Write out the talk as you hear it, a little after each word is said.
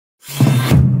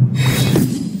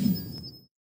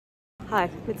Hi,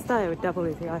 it's Taija with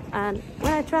WTI, and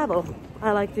when I travel,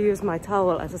 I like to use my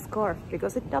towel as a scarf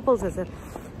because it doubles as a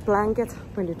blanket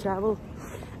when you travel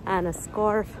and a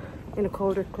scarf in a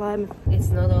colder climate. It's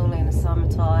not only in the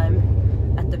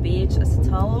summertime at the beach as a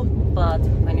towel, but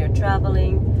when you're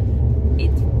traveling,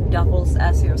 it doubles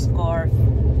as your scarf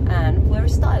and very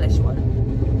stylish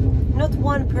one. Not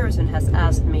one person has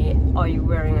asked me, are you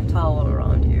wearing a towel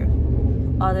around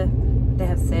you? Other, they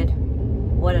have said,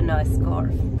 what a nice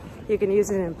scarf. You can use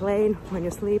it in plane when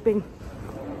you're sleeping,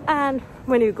 and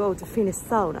when you go to Finnish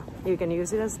sauna, you can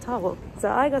use it as a towel. So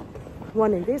I got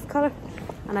one in this color,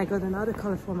 and I got another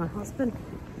color for my husband.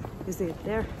 You see it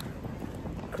there?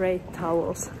 Great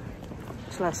towels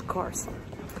 / scarves.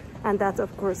 And that,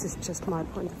 of course, is just my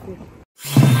point of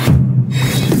view.